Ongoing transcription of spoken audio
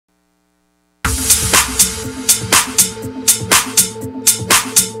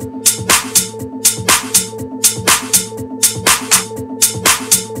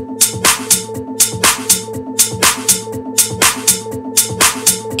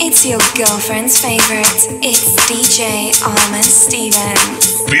It's your girlfriend's favorite. It's DJ Armin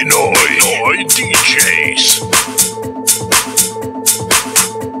Stevens. Pinoy DJs.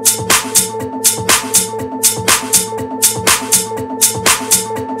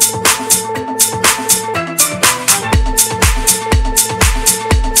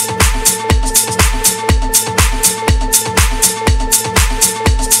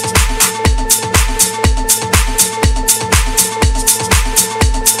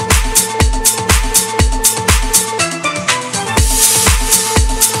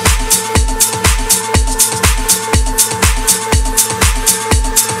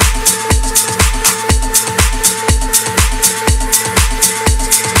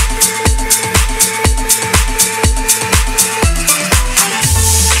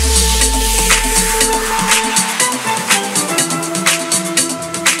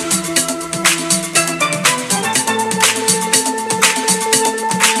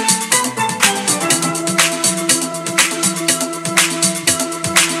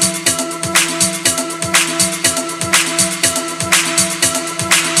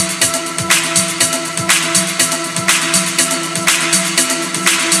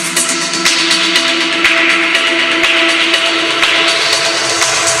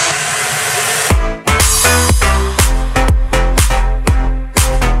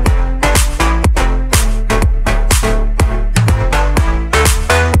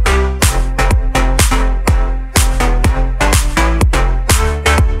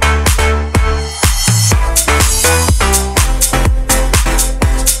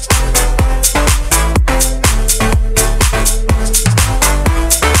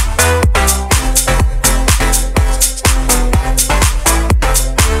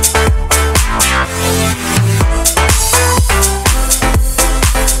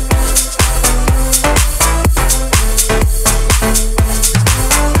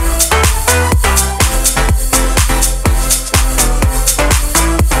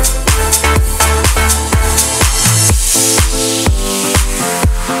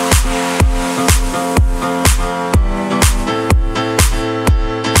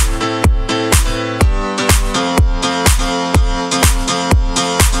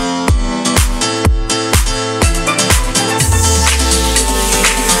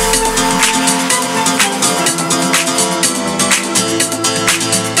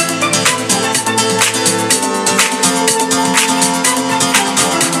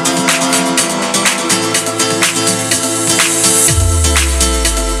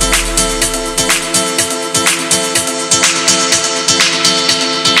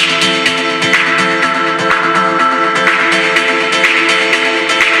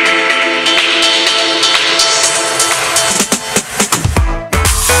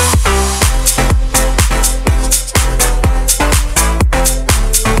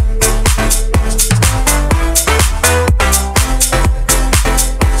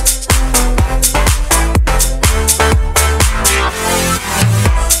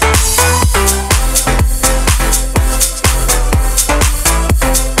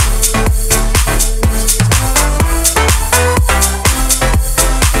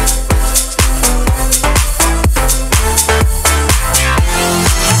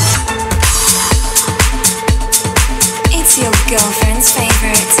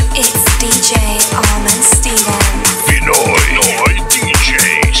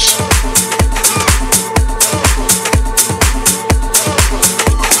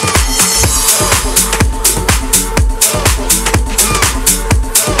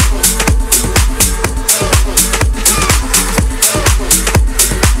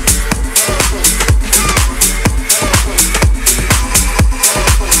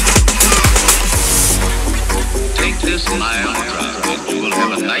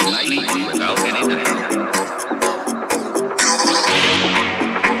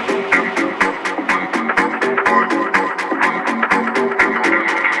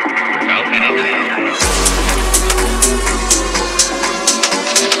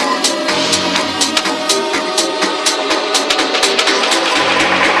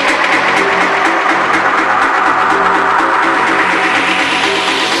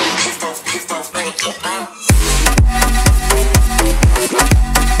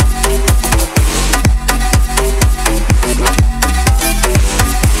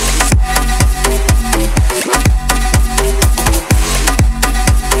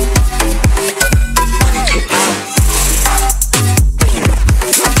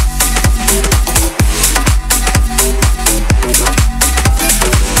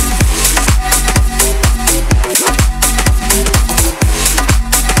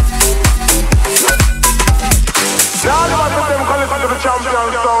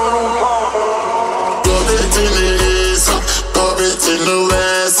 champion sound. Rub it in the east, rub it in the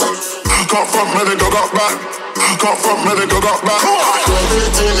west. Got front, man, and got back. Got front, man, and got back. Rub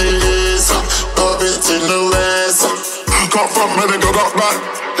it in the east, rub it in the west. Got front, man, and got back.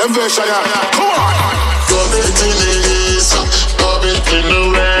 Them fish I got. Come on. Rub it in the east, rub it in the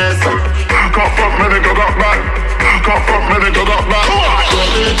west. Got front, man, and got back. Got front, man, and got back.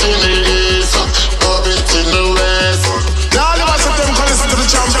 Rub it in the east, rub it in the west. Now you must have them to listen to the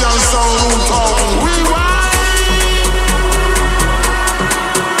champion sound. Rewind.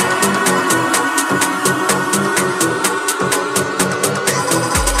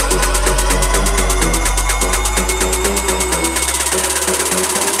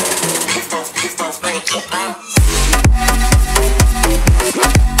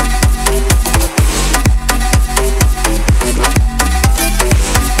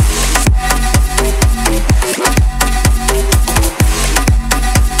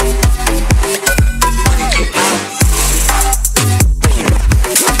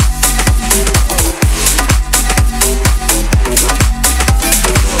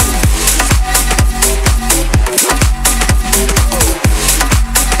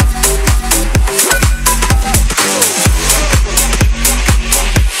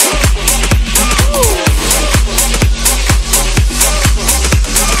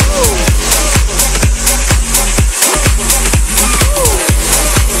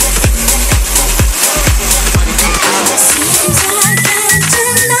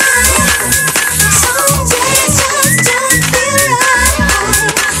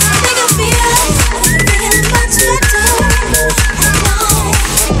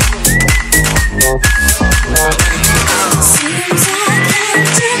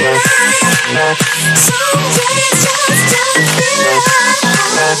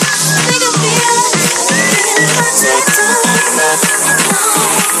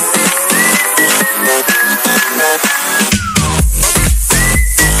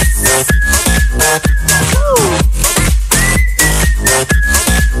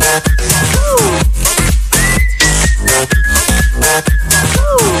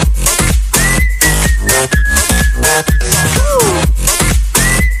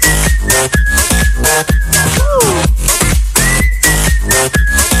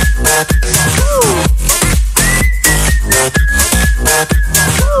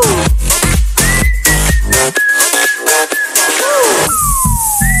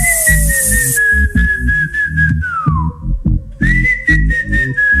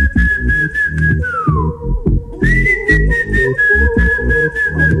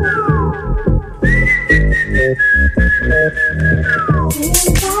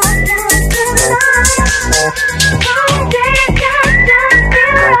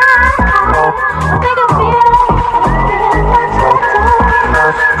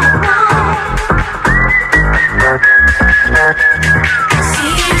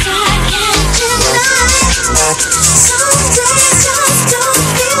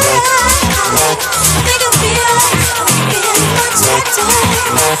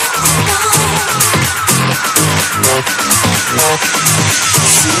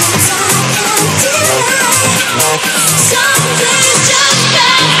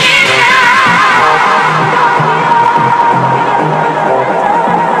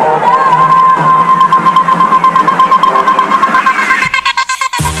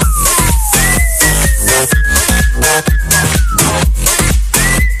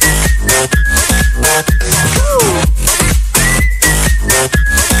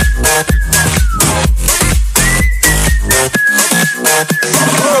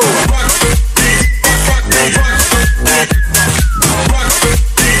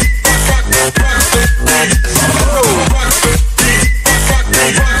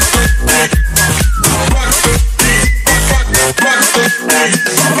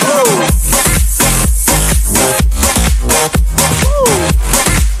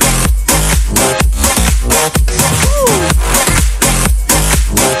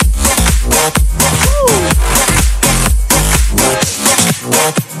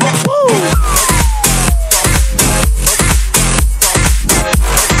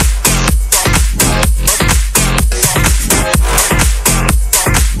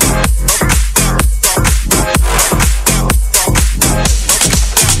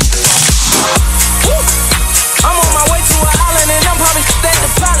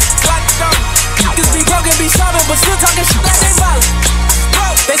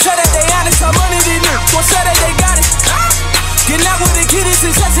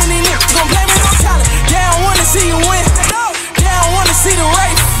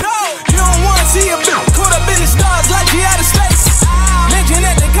 See a bitch caught up in the stars like she out of space.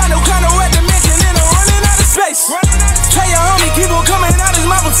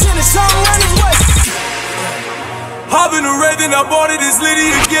 then I bought it, it's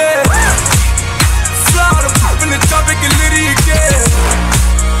Liddy again. Fly out the pop in the tropic and Liddy again.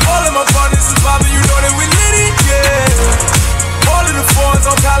 All of my partners is poppin', you know that we Liddy again. All of the fours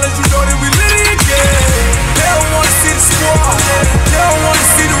on college, you know that we Liddy again. They don't wanna see the squad, they don't wanna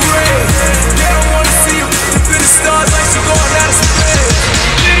see the rain. They don't wanna see you up in the stars like she going out of space.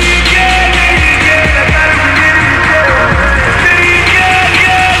 Liddy again, I got it, we Liddy again. Liddy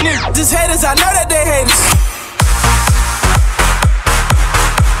again. Just haters, I know that they hate us.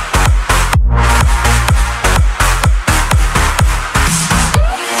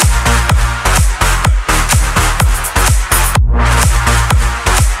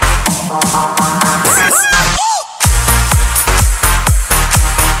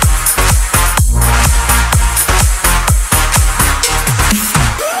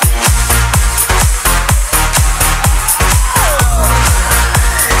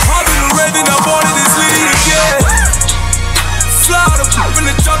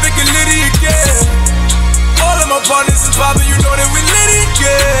 Partners is poppin', you know that we Liddy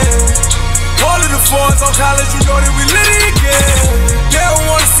again. All of the fours on college, you know that we Liddy again. They don't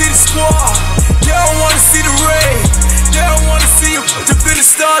wanna see the squad, they don't wanna see the rain. They don't wanna see you up in the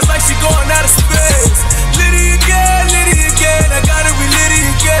stars like she going out of space. Liddy again, I got it, we Liddy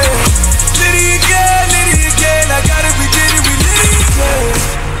again. Liddy again, I got it, we did it, we Liddy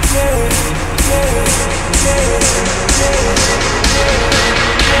again.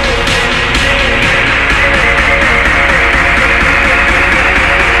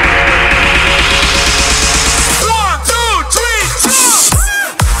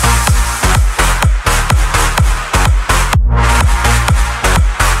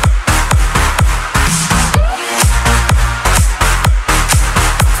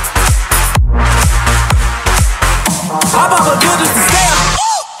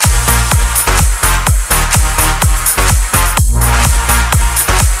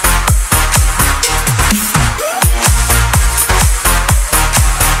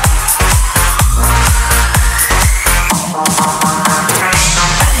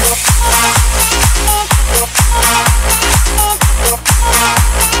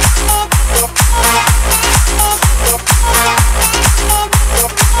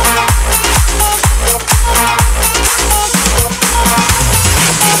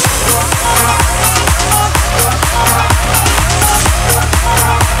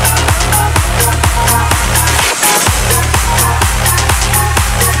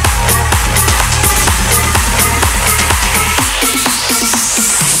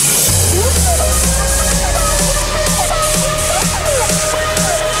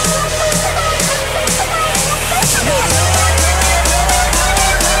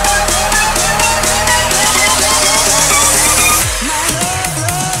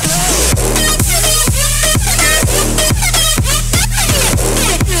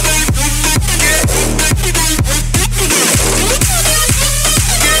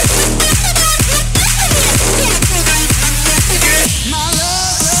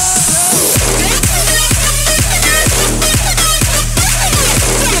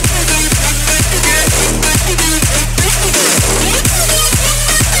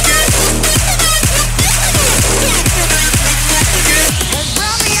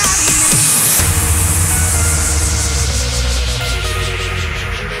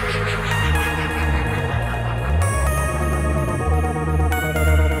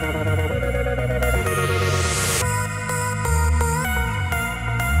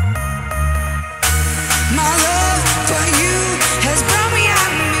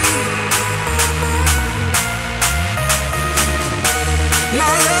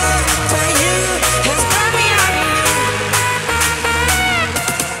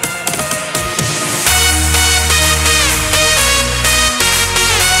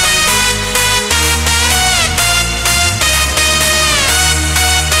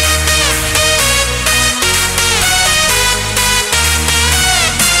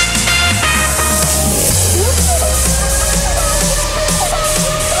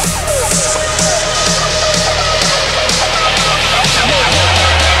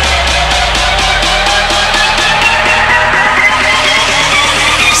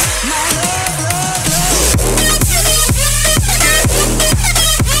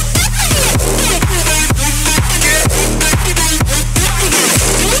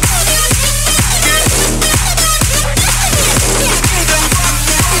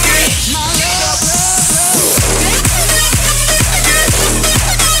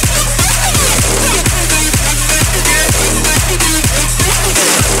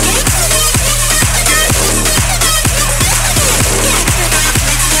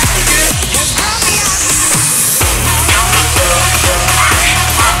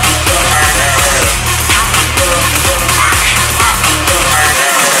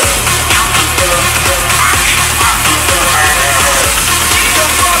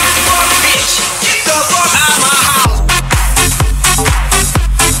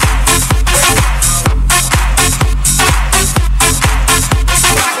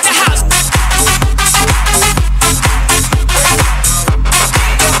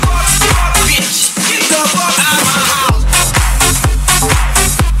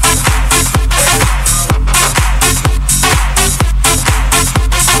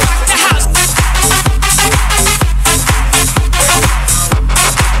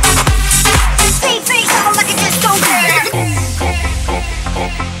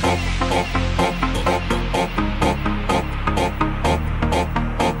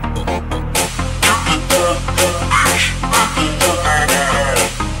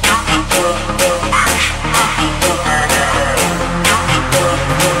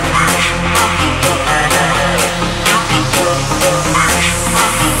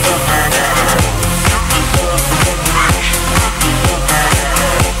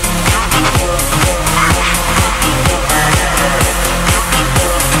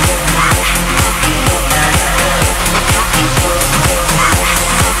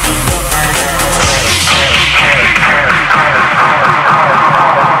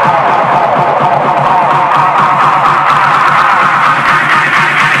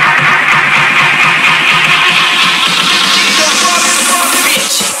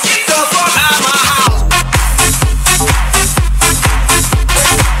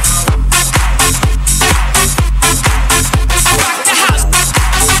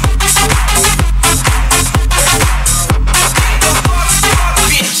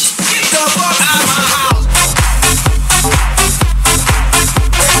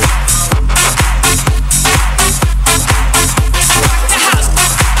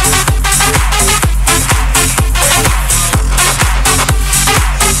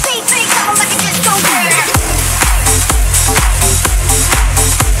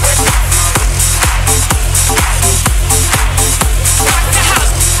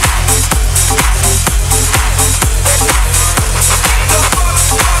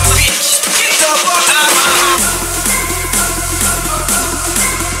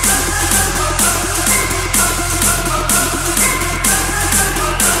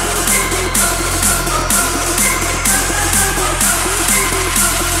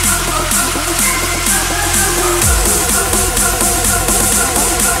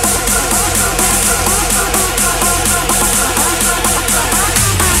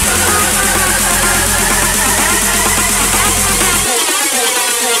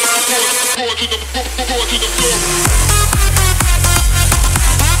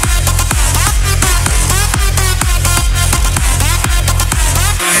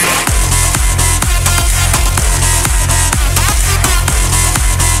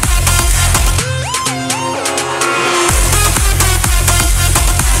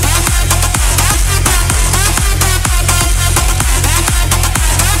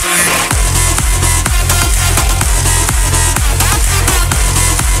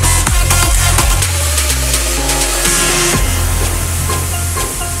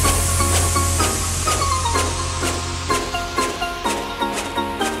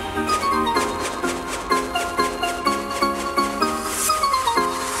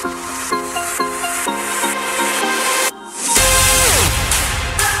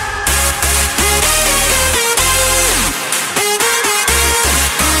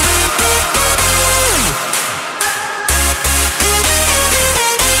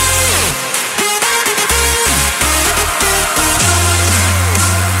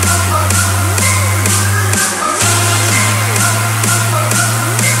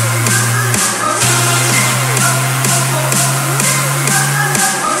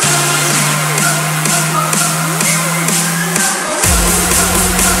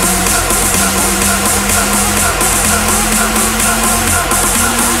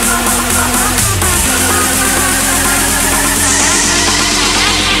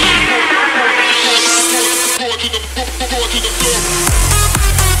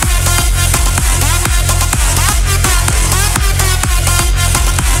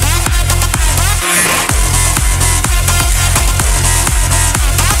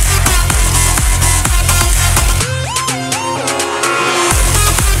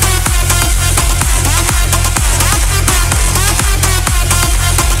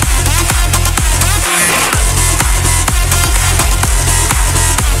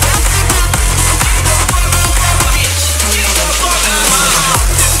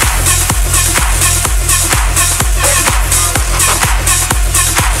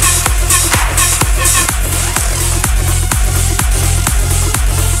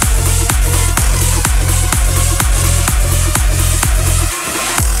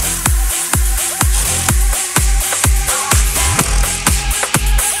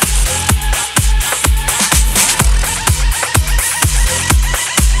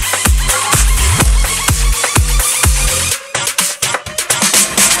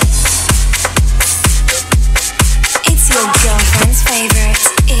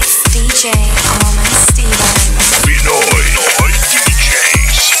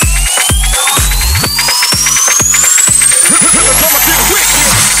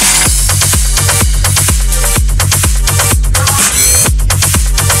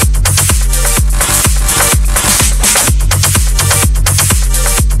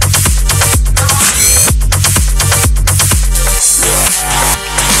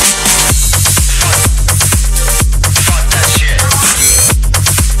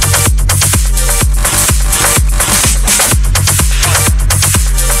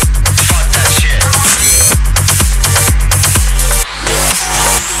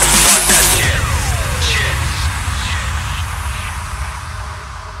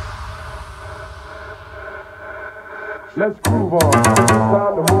 Let's groove on, it's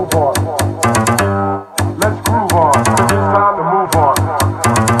time to move on. Let's groove on, it's time to move on.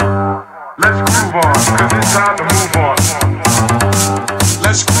 Let's groove on, cause it's time to move on.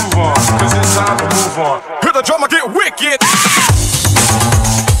 Let's groove on, cause it's time to move on. Hear the drummer get wicked.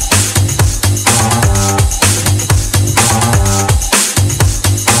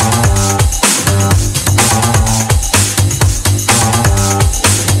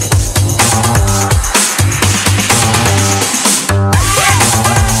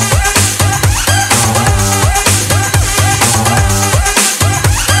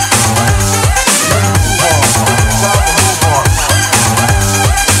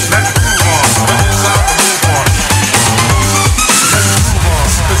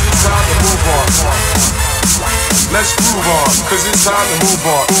 Let's groove on, cause it's time to move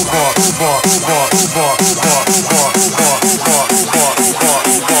on. Move on, move on, move on, move on, move on, move on, move on, move on, move on, move on, move on,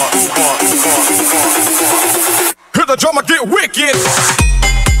 move on, move on. Hear the drummer get wicked.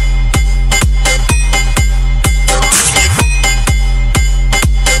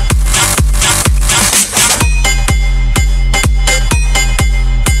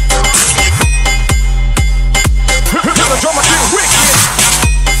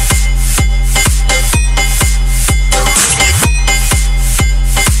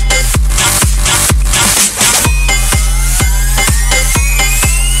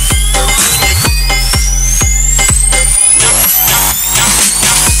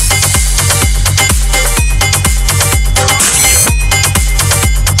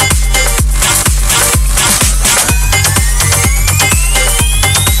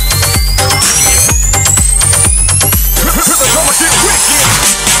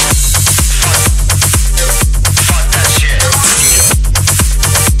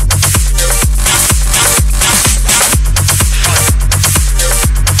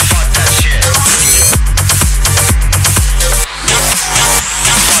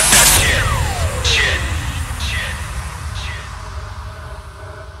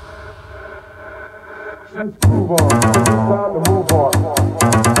 groove on, 'cause it's time to move on.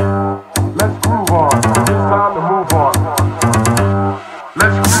 Let's groove on, 'cause it's time to move on.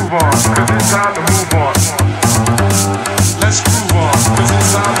 Let's groove on, 'cause it's time to move on. Let's groove on, 'cause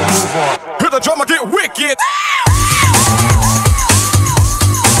it's time to move on. Hear the drummer get wicked.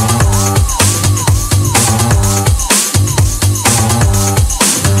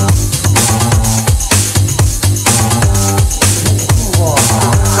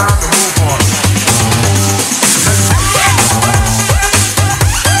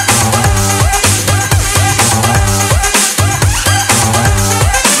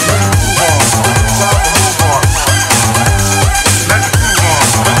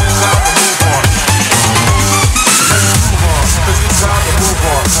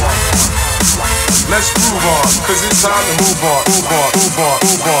 Let's groove on, 'cause it's time to move on. Move on, move on,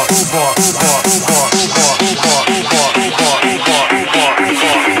 move on, move on, move on, move on, move on, move on, move on, move on, move on, move on, move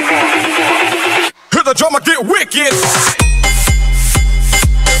on, move on. Hear the drummer get wicked.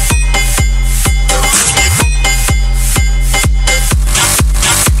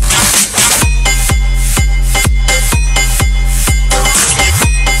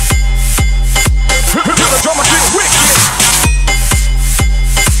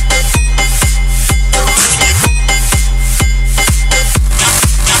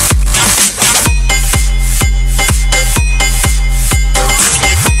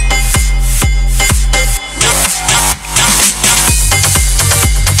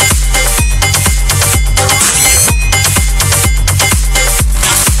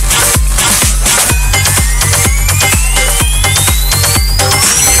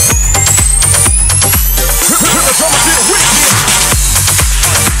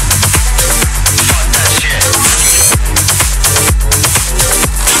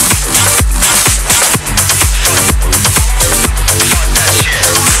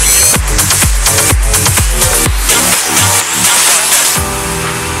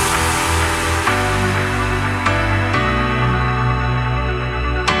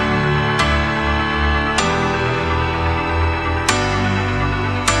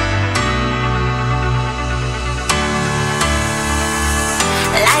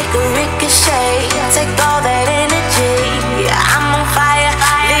 Like a ricochet, take all that energy. I'm on fire,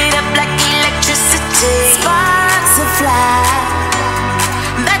 lit up like electricity. Sparks will fly.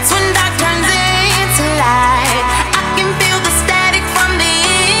 That's when dark turns into light. I can feel the static from the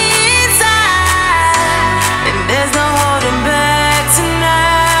inside, and there's no holding back tonight.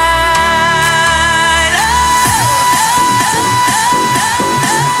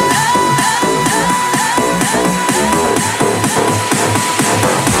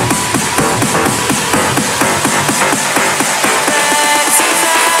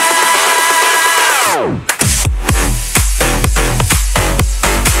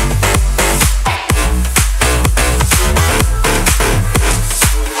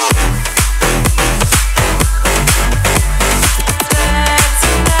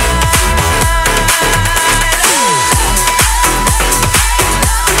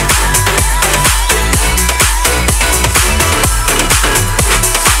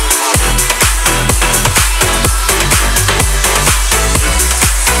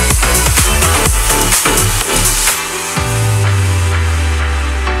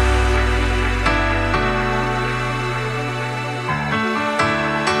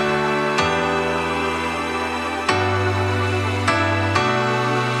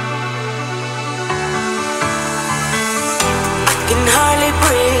 Can hardly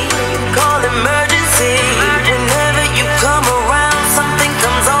breathe, call emergency. Whenever you come around, something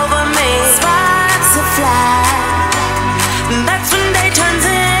comes over me. Sparks will fly. That's when day turns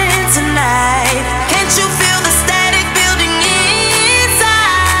into night. Can't you feel the static building inside?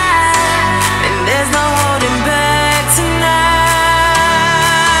 And there's no holding back tonight.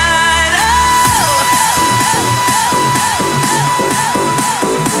 Oh.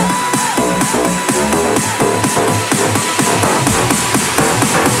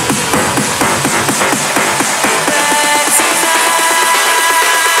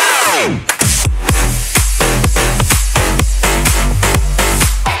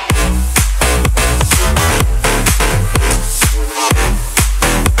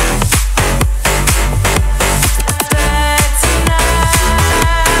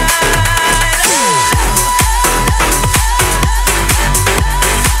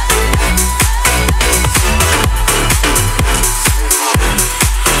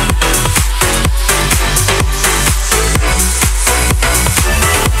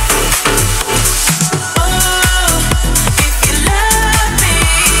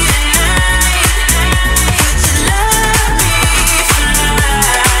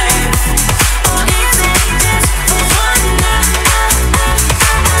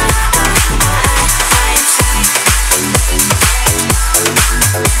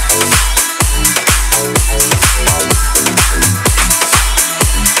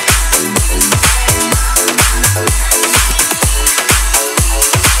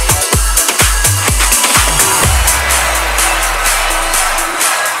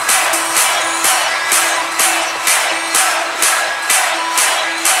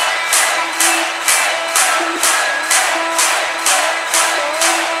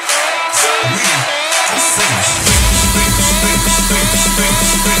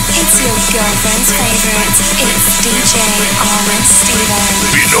 Girlfriend's favorite, it's DJ Armin Steven.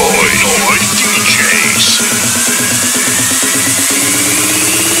 Pinoy DJs.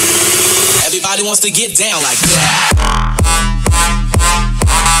 Everybody wants to get down like that.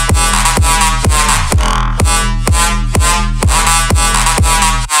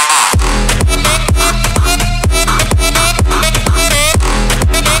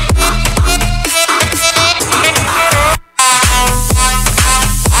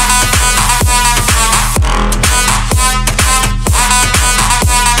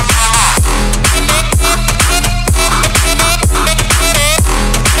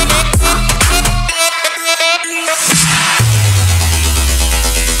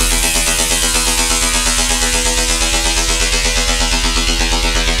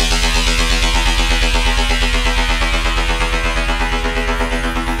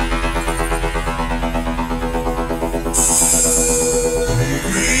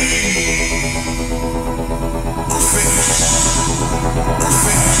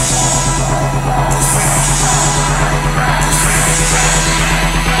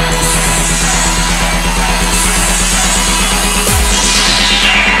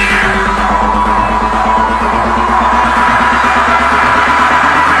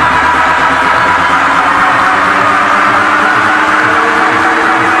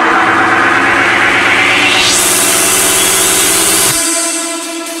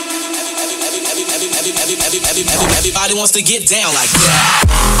 Everybody wants to get down like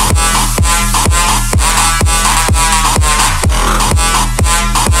that.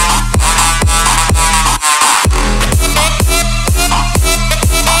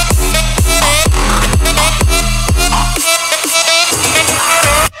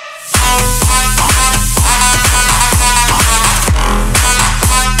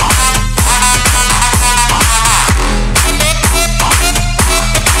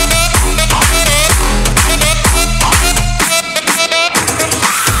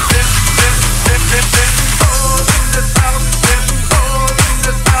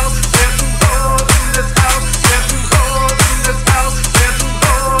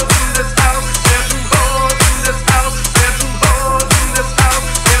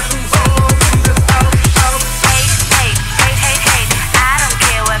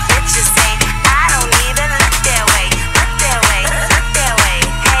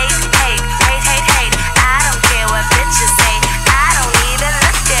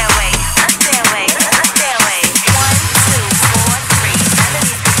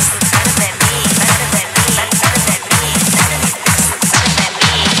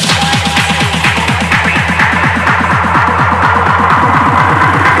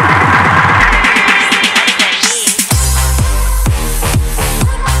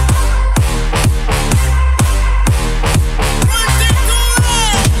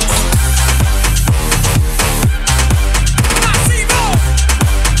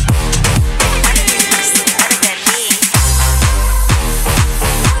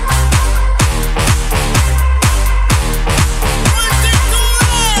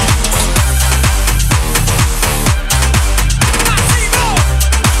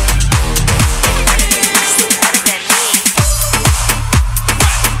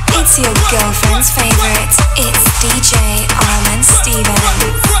 Your girlfriend's favorite, it's DJ Armin Steven.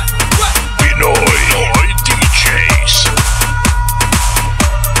 Pinoy DJs.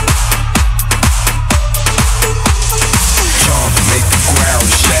 Jump, make the ground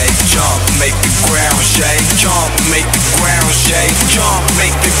shake. Jump, make the ground shake. Jump, make the ground shake. Jump,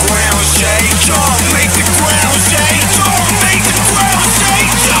 make the ground shake. Jump, make the ground shake. Jump, make the ground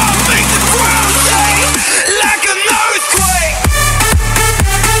shake. Jump, make the ground shake. Like an earthquake.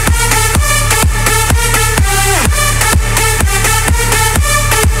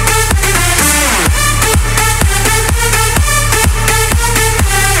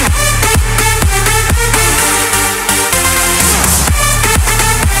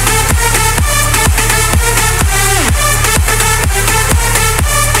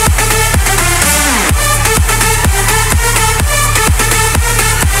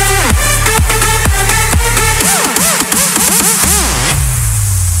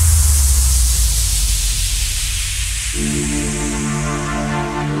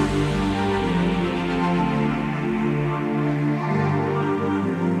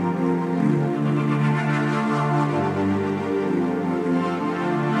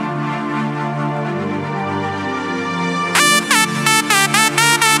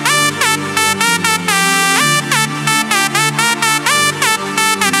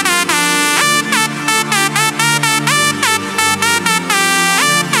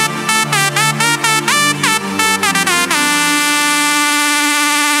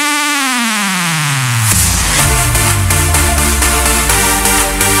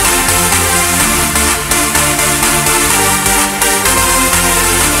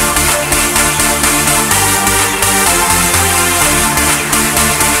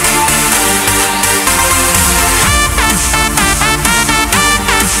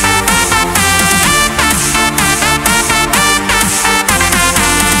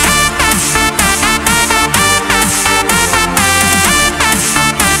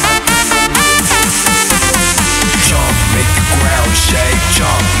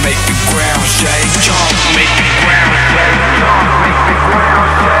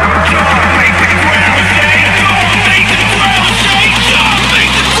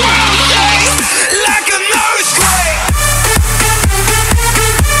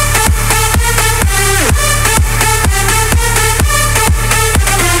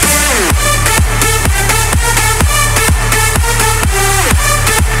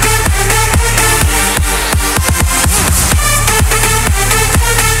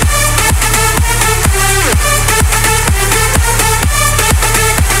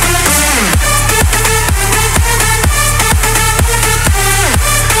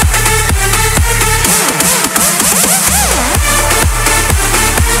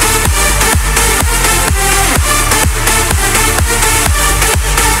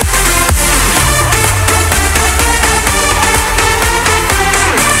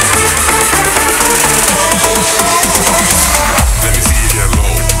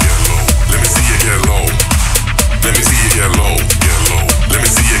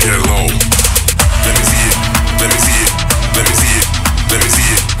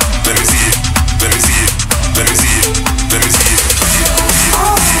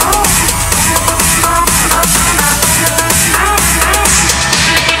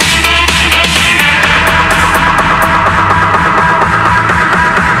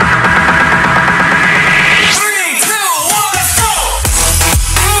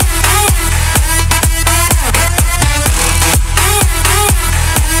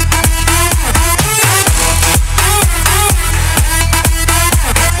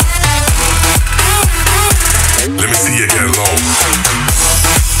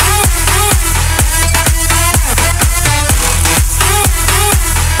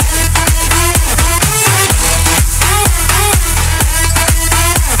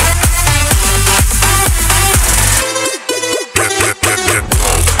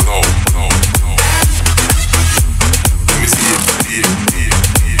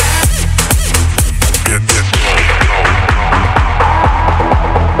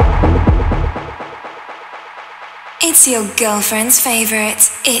 It's your girlfriend's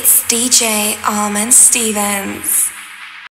favorite. It's DJ Armin Stevens.